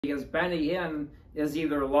because Benny Hinn is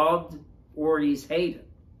either loved or he's hated.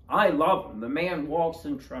 I love him. The man walks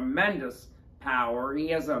in tremendous power. He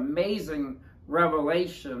has amazing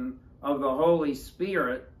revelation of the Holy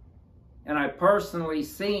Spirit. And I personally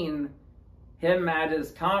seen him at his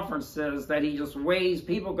conferences that he just waves,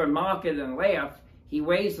 people can mock it and laugh. He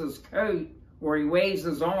waves his coat or he waves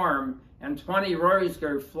his arm and 20 rows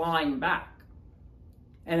go flying back.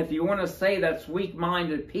 And if you want to say that's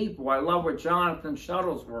weak-minded people, I love what Jonathan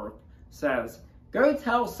Shuttlesworth says. Go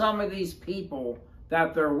tell some of these people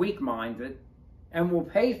that they're weak-minded, and we'll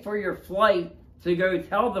pay for your flight to go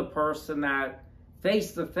tell the person that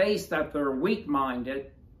face-to-face that they're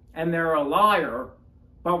weak-minded and they're a liar,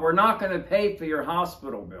 but we're not going to pay for your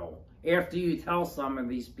hospital bill after you tell some of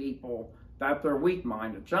these people that they're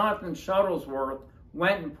weak-minded. Jonathan Shuttlesworth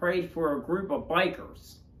went and prayed for a group of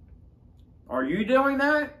bikers. Are you doing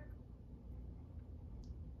that?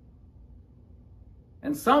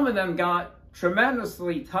 And some of them got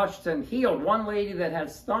tremendously touched and healed. One lady that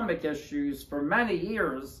had stomach issues for many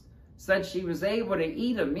years said she was able to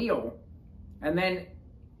eat a meal and then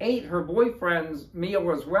ate her boyfriend's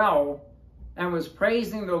meal as well and was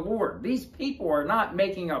praising the Lord. These people are not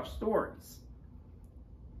making up stories.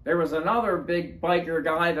 There was another big biker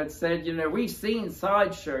guy that said, you know, we've seen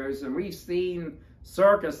sideshows and we've seen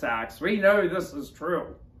circus acts. We know this is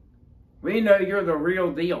true. We know you're the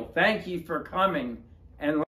real deal. Thank you for coming and